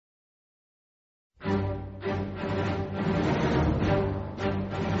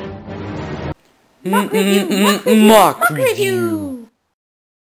MOC review, MOC review, MOC review.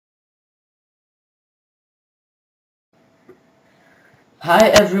 Hi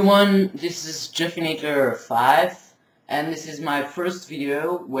everyone, this is Jefinator 5 and this is my first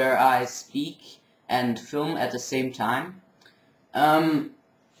video where I speak and film at the same time. Here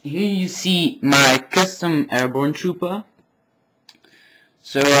you see my custom airborne trooper.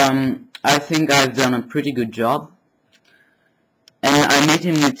 So I think I've done a pretty good job. And I made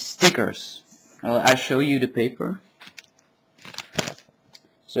him with stickers. I'll show you the paper.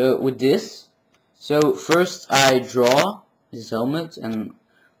 So with this, so first I draw his helmet and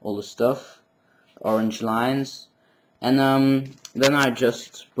all the stuff, orange lines, and then I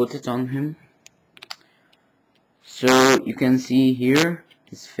just put it on him. So you can see here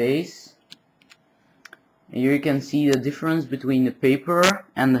his face. Here you can see the difference between the paper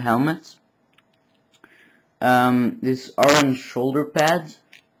and the helmet. This orange shoulder pad,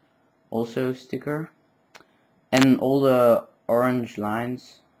 also sticker, and all the orange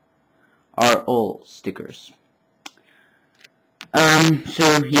lines are all stickers.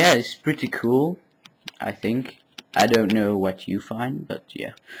 So yeah, it's pretty cool, I think. I don't know what you find, but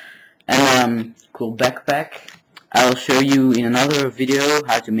yeah. And cool backpack. I'll show you in another video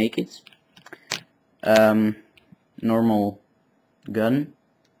how to make it. Normal gun.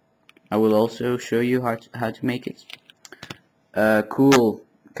 I will also show you how to make it. Cool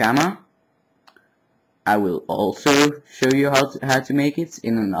camera. I will also show you how to make it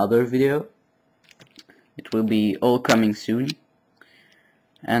in another video. It will be all coming soon.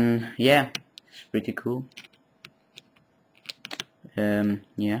 And yeah, it's pretty cool.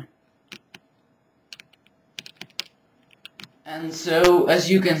 Yeah. And so as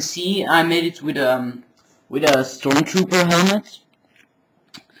you can see, I made it with a stormtrooper helmet,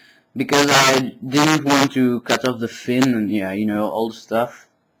 because I didn't want to cut off the fin and yeah, you know, all the stuff.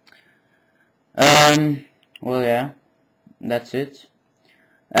 Well yeah, that's it.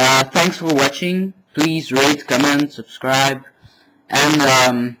 Thanks for watching. Please rate, comment, subscribe,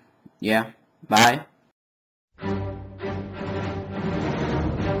 and yeah, bye.